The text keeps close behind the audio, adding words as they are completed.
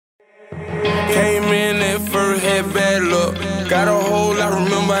that bad luck. Got a hole, I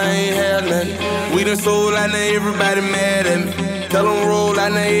remember I ain't had nothing. We done sold, I know everybody mad at me. Tell them roll, I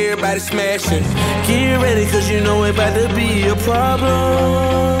know everybody smashing. Get ready, cause you know it about to be a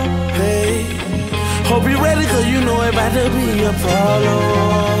problem. Hey, hope you ready, cause you know it about to be a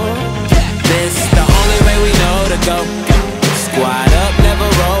problem. This the only way we know to go. Squad up, never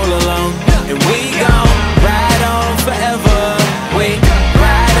roll alone. And we gon' ride on forever. We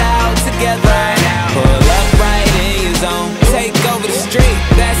ride out together. Pull up right in your zone. Take over the street,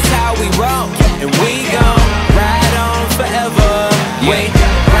 that's how we roll. And we gon' ride on forever. We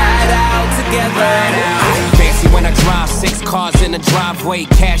ride out together. Fancy when I drive, 6 cars in the driveway.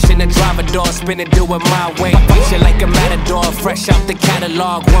 Cash in the driver door, spin it, do it my way. Fight you like a matador, fresh out the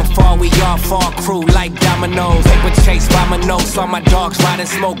catalog. One fall, we all fall, crew like dominoes. Paper chase by my nose, all my dogs riding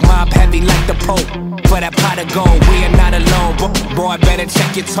smoke. Mob heavy like the Pope, for that pot of gold. We are not alone, boy, better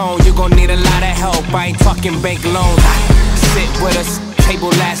check your tone. You gon' need a lot of help, I ain't talking bank loans. Sit with us,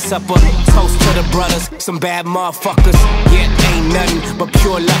 table last supper. Toast to the brothers, some bad motherfuckers. Yeah, ain't nothing but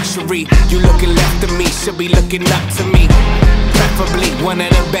pure luxury. You looking left of me, should be looking up to me. Preferably one of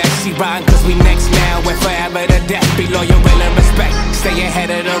the best. She riding cause we next now, and forever to death. Be loyal, will and respect. Stay ahead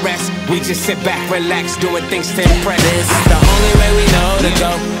of the rest. We just sit back, relax, doing things to impress. This is the only way we know to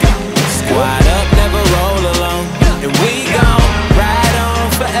go. Squad up, never roll alone. And we gon' ride on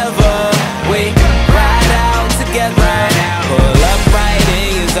forever. We ride out together. Pull up right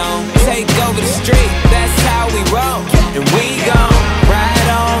in your zone. Take over the street, that's how we roll. And we gon' ride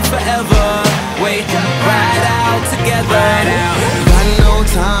on forever. We ride out together. Got no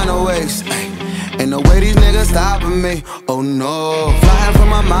time to waste. Ain't no way these niggas stopping me. Oh no, flying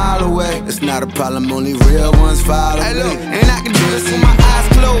from a mile away. It's not a problem, only real ones follow me. And I can do this with my eyes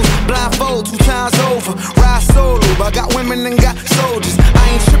closed. Blindfold 2 times over. Ride solo, but I got women and got soldiers. I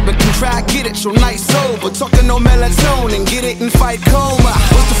ain't tripping, can try get it, your night sober. Talking no melatonin, get it and fight coma.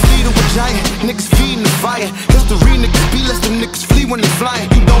 What's the fleet of a giant? Niggas feeding the fire. History niggas be less them niggas flee when they flying.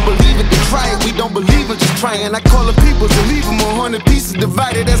 You don't believe it, then try it. We don't believe it, just trying. I call the people to leave them 100 pieces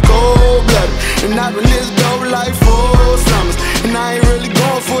divided. That's cold-blooded. And I've been this dope like 4 summers. And I ain't really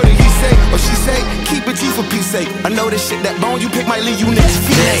going for the he say or she say. Keep it G for peace sake. I know this shit that bone you pick might leave you niggas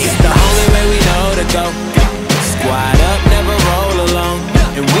feet. This is the only way we know to go. Squad up, never roll alone.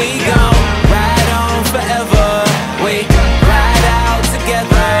 And we gon' ride on forever. We ride out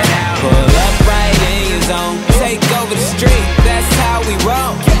together. Pull up right in your zone. Take over the street, that's how we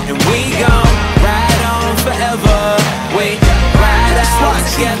roll. And we gon' ride on forever. We ride out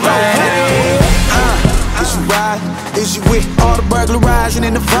together. Is you ride? Is you with all the burglarizing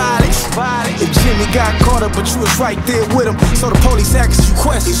and the violence? If Jimmy got caught up, but you was right there with him, so the police asked you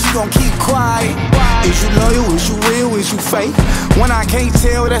questions, you gon' keep quiet. Is you loyal? Is you real? Is you fake? When I can't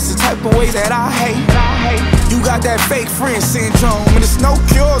tell, that's the type of way that I hate. You got that fake friend syndrome, and it's no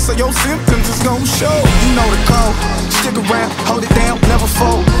cure, so your symptoms is gon' show. You know the code. Stick around, hold it down, never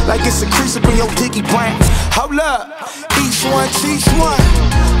fold. Like it's a crease up in your dicky brain. Hold up, each one teach one.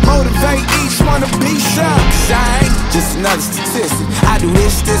 Motivate each one to be some. Cause I ain't just another statistic. I do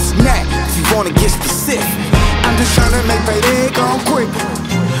this, this, and that. If you wanna get specific, I'm just tryna make payday come quick.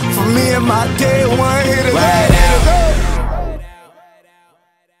 For me and my day one hit of that.